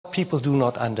what people do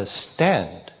not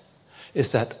understand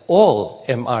is that all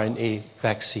mRNA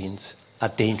vaccines are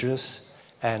dangerous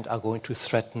and are going to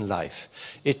threaten life.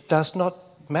 It does not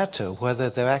matter whether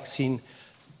the vaccine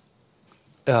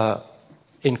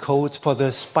encodes for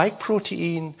the spike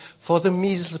protein, for the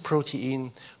measles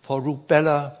protein, for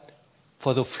rubella,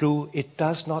 for the flu. It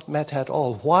does not matter at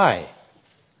all. Why?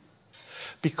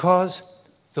 Because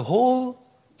the whole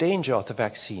danger of the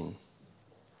vaccine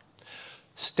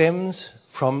stems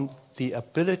from the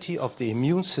ability of the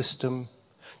immune system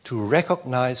to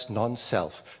recognize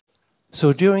non-self.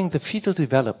 So during the fetal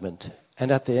development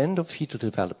and at the end of fetal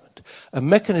development, a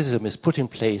mechanism is put in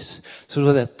place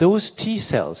so that those T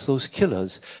cells, those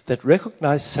killers that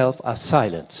recognize self, are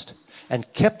silenced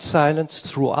and kept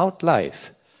silenced throughout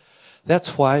life.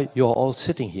 That's why you're all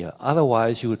sitting here.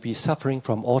 Otherwise, you would be suffering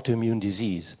from autoimmune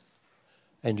disease,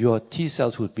 and your T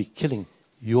cells would be killing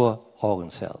your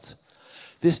organ cells.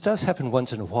 This does happen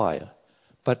once in a while,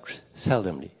 but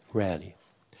seldomly, rarely.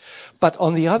 But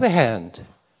on the other hand,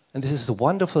 and this is the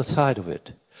wonderful side of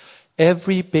it,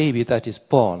 every baby that is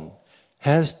born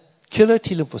has killer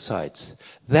T lymphocytes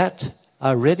that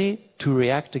are ready to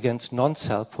react against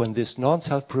non-self when this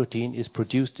non-self protein is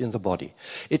produced in the body.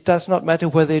 It does not matter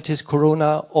whether it is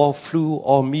corona or flu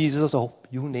or measles or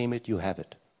you name it, you have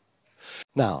it.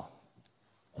 Now,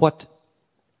 what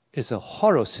is a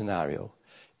horror scenario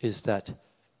is that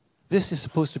this is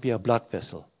supposed to be a blood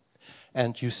vessel.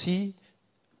 And you see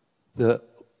the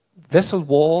vessel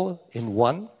wall in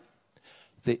one,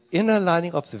 the inner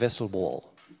lining of the vessel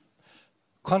wall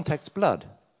contacts blood.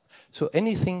 So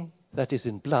anything that is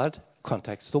in blood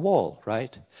contacts the wall,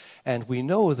 right? And we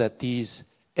know that these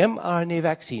mRNA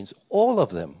vaccines, all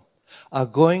of them, are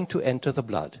going to enter the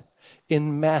blood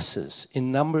in masses,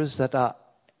 in numbers that are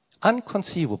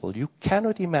unconceivable. You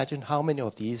cannot imagine how many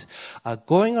of these are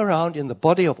going around in the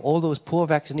body of all those poor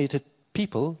vaccinated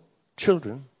people,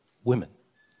 children, women.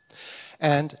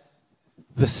 And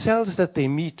the cells that they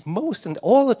meet most and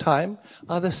all the time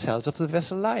are the cells of the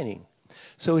vessel lining.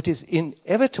 So it is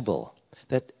inevitable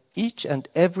that each and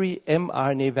every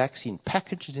mRNA vaccine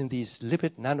packaged in these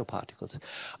lipid nanoparticles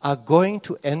are going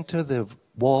to enter the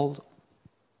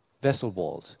vessel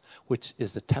walls, which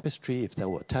is the tapestry, if there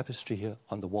were a tapestry here,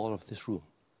 on the wall of this room.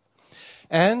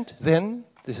 And then,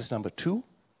 this is number 2,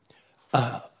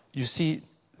 you see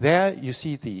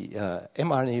the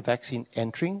mRNA vaccine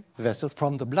entering the vessel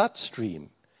from the bloodstream.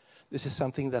 This is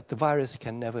something that the virus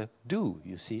can never do,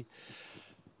 you see.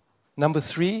 Number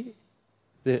 3,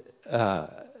 the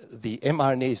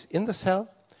mRNA is in the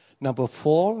cell. Number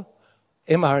 4,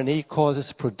 mRNA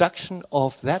causes production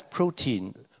of that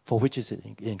protein for which it's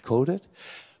encoded.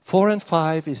 4 and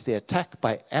 5 is the attack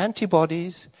by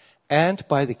antibodies and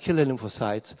by the killer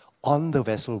lymphocytes on the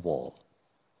vessel wall.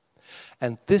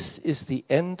 And this is the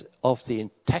end of the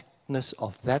intactness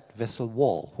of that vessel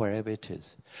wall, wherever it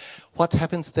is. What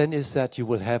happens then is that you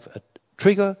will have a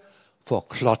trigger for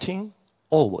clotting,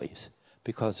 always.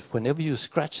 Because whenever you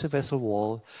scratch the vessel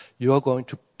wall, you are going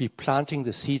to be planting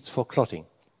the seeds for clotting.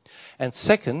 And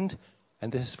second,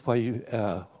 and this is why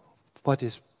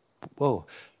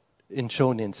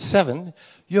shown in 7,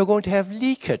 you're going to have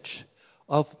leakage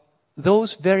of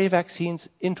those very vaccines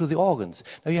into the organs.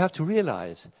 Now you have to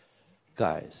realize,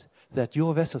 guys, that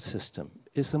your vessel system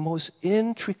is the most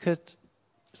intricate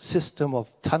system of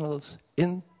tunnels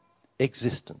in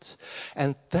existence.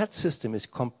 And that system is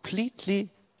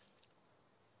completely,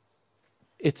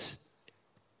 it's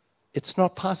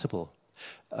not possible.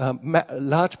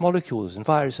 Large molecules and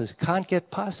viruses can't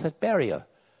get past that barrier.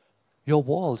 Your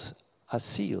walls are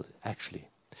sealed, actually.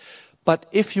 But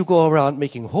if you go around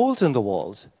making holes in the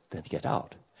walls, then they get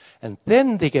out. And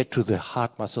then they get to the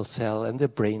heart muscle cell and the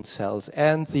brain cells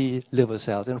and the liver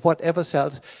cells and whatever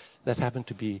cells that happen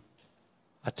to be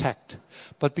attacked.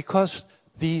 But because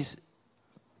these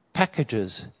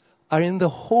packages are in the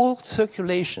whole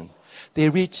circulation, they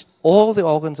reach all the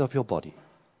organs of your body,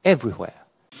 everywhere.